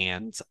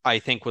 And I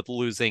think with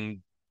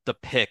losing the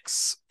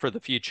picks for the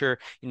future,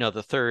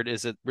 the third,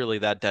 is it really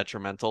that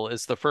detrimental?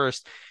 Is the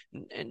first?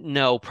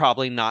 No,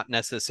 probably not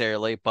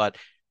necessarily, but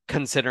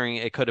considering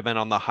it could have been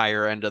on the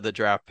higher end of the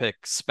draft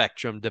pick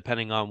spectrum,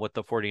 depending on what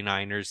the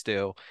 49ers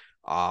do.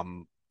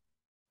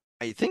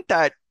 I think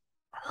that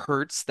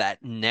hurts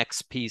that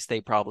next piece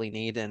they probably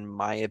need. In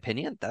my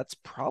opinion, that's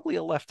probably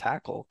a left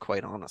tackle,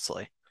 quite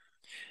honestly.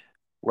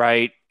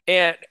 Right.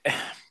 And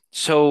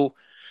so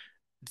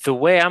the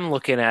way I'm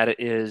looking at it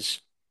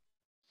is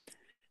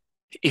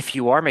if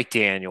you are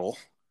McDaniel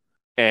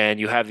and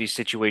you have these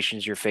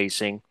situations you're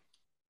facing,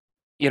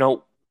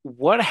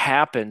 what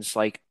happens?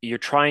 Like you're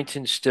trying to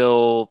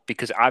instill,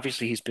 because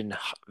obviously he's been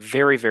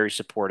very, very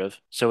supportive.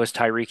 So is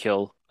Tyreek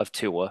Hill of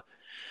Tua.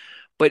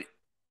 But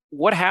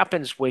what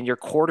happens when your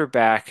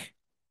quarterback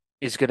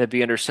is going to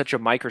be under such a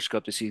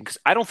microscope this season? Because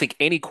I don't think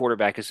any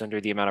quarterback is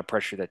under the amount of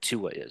pressure that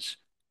Tua is,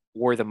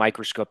 or the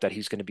microscope that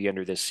he's going to be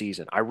under this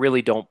season. I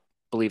really don't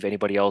believe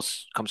anybody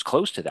else comes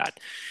close to that.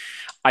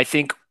 I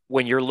think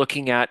when you're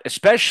looking at,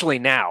 especially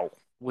now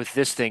with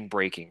this thing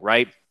breaking,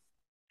 right?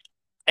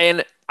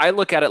 And I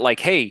look at it like,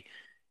 hey,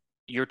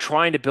 you're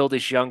trying to build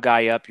this young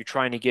guy up. You're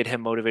trying to get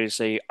him motivated to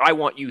say, I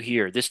want you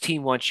here. This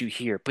team wants you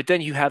here. But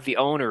then you have the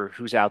owner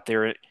who's out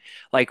there,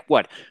 like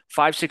what,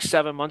 5, 6,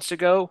 7 months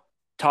ago,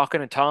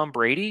 talking to Tom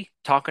Brady,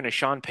 talking to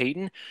Sean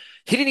Payton.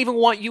 He didn't even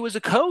want you as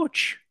a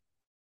coach.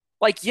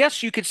 Like,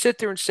 yes, you could sit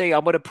there and say,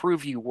 I'm going to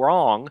prove you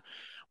wrong.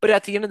 But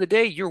at the end of the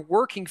day, you're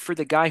working for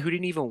the guy who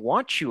didn't even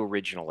want you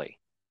originally.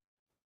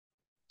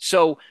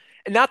 So,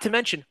 and not to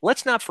mention,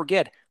 let's not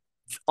forget,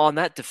 on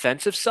that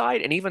defensive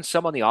side and even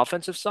some on the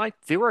offensive side,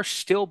 there are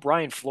still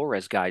Brian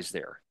Flores guys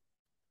there.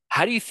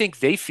 How do you think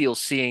they feel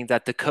seeing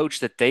that the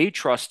coach that they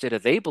trusted or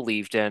they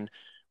believed in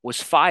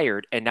was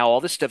fired and now all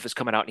this stuff is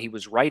coming out and he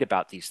was right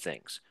about these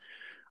things?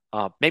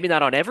 Maybe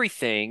not on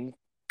everything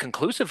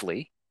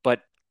conclusively,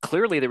 but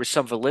clearly there was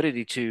some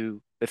validity to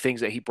the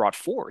things that he brought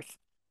forth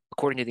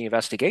according to the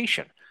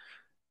investigation.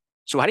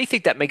 So how do you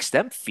think that makes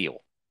them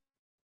feel?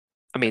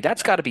 I mean,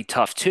 that's got to be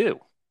tough too.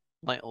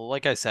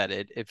 Like I said,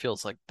 it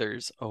feels like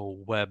there's a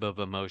web of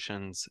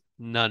emotions,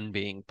 none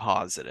being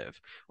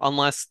positive,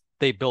 unless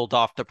they build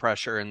off the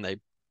pressure and they,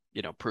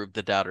 prove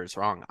the doubters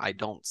wrong. I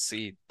don't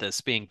see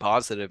this being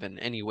positive in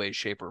any way,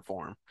 shape, or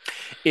form.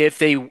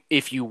 If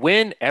you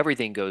win,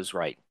 everything goes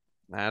right.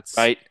 That's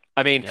right.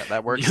 I mean, yeah,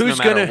 that works who's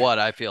no matter gonna what,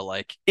 I feel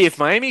like. if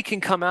Miami can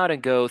come out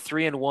and go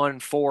 3-1,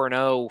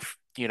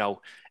 4-0,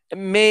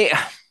 may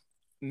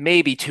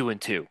maybe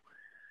 2-2.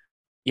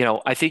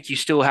 I think you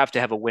still have to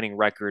have a winning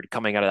record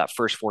coming out of that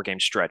first 4-game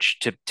stretch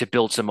to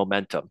build some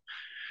momentum.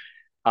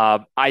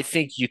 I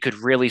think you could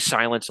really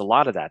silence a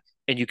lot of that,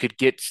 and you could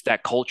get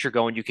that culture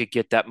going. You could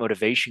get that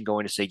motivation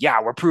going to say,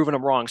 "Yeah, we're proving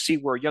them wrong. See,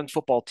 we're a young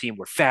football team.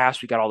 We're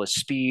fast. We got all this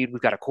speed.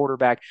 We've got a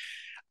quarterback."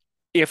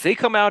 If they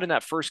come out in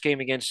that first game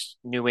against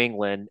New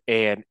England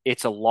and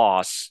it's a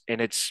loss and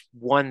it's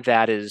one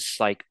that is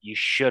like you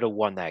should have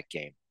won that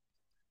game,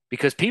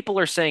 because people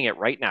are saying it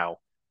right now,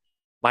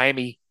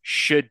 Miami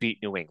should beat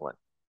New England.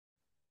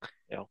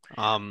 You know,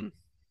 Um,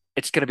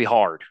 it's going to be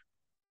hard.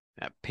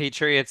 yeah,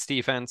 Patriots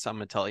defense, I'm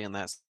gonna tell you in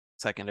that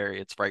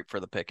secondary, it's ripe for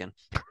the picking.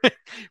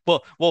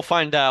 We'll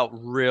find out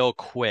real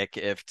quick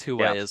if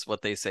Tua Yeah. is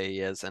what they say he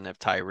is, and if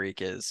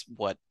Tyreek is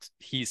what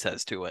he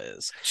says Tua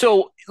is.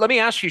 So let me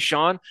ask you,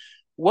 Sean,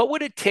 what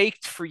would it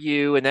take for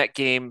you in that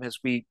game as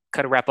we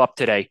kind of wrap up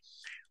today?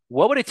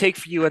 What would it take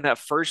for you in that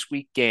first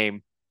week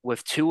game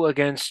with Tua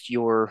against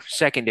your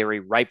secondary,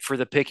 ripe for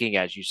the picking,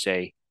 as you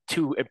say,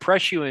 to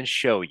impress you and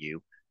show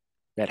you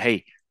that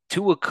hey,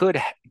 Tua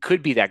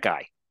could be that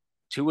guy.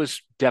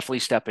 Tua's definitely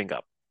stepping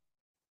up.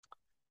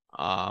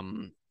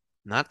 Um,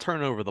 Not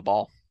turn over the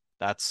ball.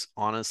 That's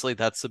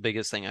the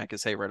biggest thing I could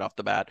say right off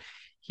the bat.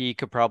 He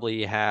could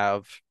probably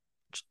have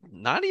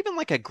not even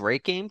like a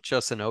great game,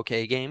 just an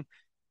okay game,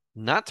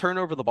 not turn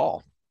over the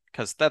ball.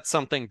 Because that's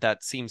something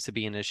that seems to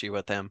be an issue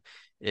with him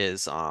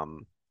is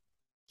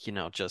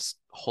just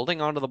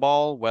holding on to the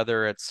ball,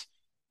 whether it's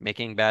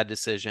making bad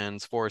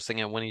decisions, forcing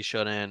it when he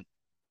shouldn't,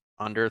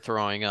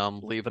 underthrowing them,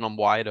 leaving them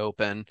wide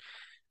open.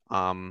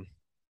 Um,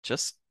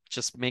 just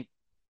make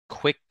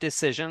quick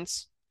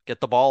decisions, get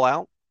the ball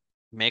out,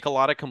 make a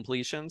lot of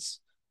completions,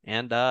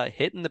 and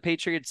hitting the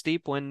Patriots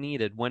deep when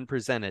needed, when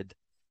presented,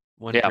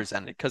 Yeah.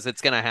 because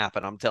it's gonna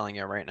happen. I'm telling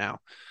you right now.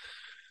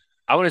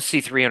 I want to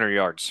see 300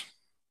 yards.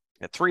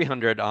 At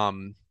 300,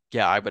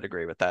 yeah, I would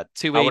agree with that.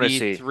 I want to 280,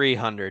 see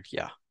 300,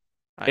 yeah.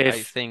 I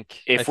if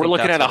think if we're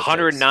looking that's at what it takes.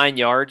 109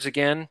 yards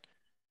again,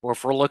 or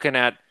if we're looking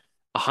at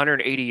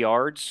 180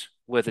 yards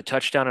with a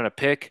touchdown and a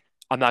pick,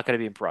 I'm not going to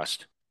be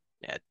impressed.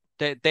 Yeah,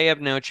 they have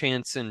no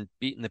chance in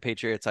beating the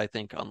Patriots, I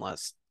think,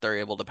 unless they're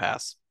able to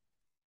pass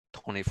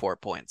 24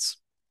 points.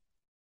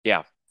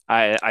 Yeah.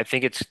 I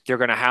think they're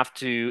going to have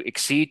to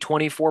exceed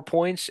 24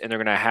 points, and they're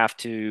going to have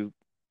to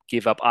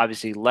give up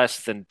obviously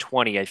less than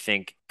 20, I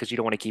think, because you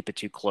don't want to keep it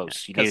too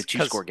close. You need a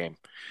two-score game.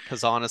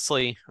 Because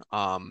honestly,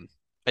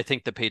 I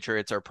think the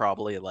Patriots are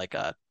probably like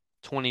a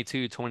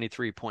 22,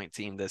 23 point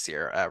team this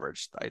year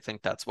average. I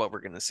think that's what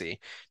we're going to see.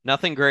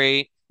 Nothing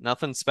great,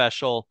 nothing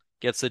special.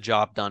 Gets the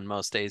job done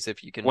most days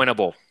if you can,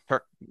 Winnable.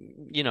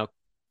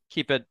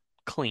 keep it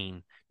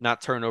clean,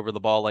 not turn over the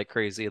ball like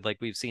crazy like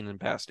we've seen in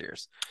past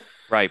years.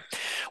 Right.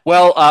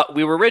 Well,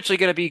 we were originally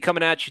going to be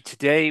coming at you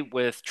today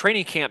with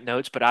training camp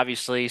notes, but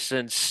obviously,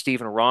 since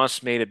Stephen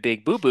Ross made a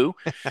big boo boo,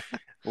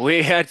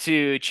 we had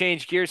to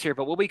change gears here.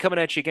 But we'll be coming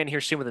at you again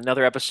here soon with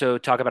another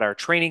episode, talk about our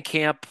training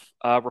camp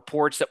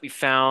reports that we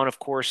found. Of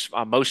course,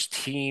 most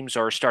teams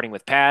are starting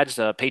with pads.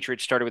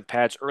 Patriots started with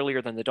pads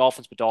earlier than the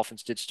Dolphins, but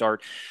Dolphins did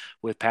start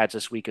with pads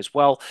this week as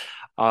well.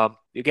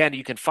 Again,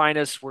 you can find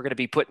us. We're going to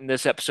be putting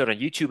this episode on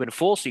YouTube in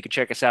full, so you can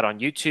check us out on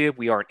YouTube.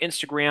 We are on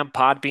Instagram,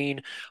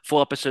 Podbean,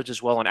 full episodes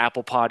as well on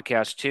Apple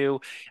Podcasts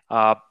too.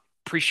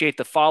 Appreciate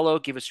the follow.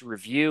 Give us a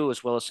review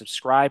as well as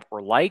subscribe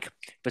or like.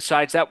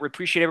 Besides that, we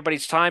appreciate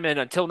everybody's time. And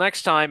until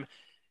next time,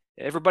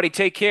 everybody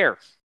take care.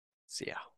 See ya.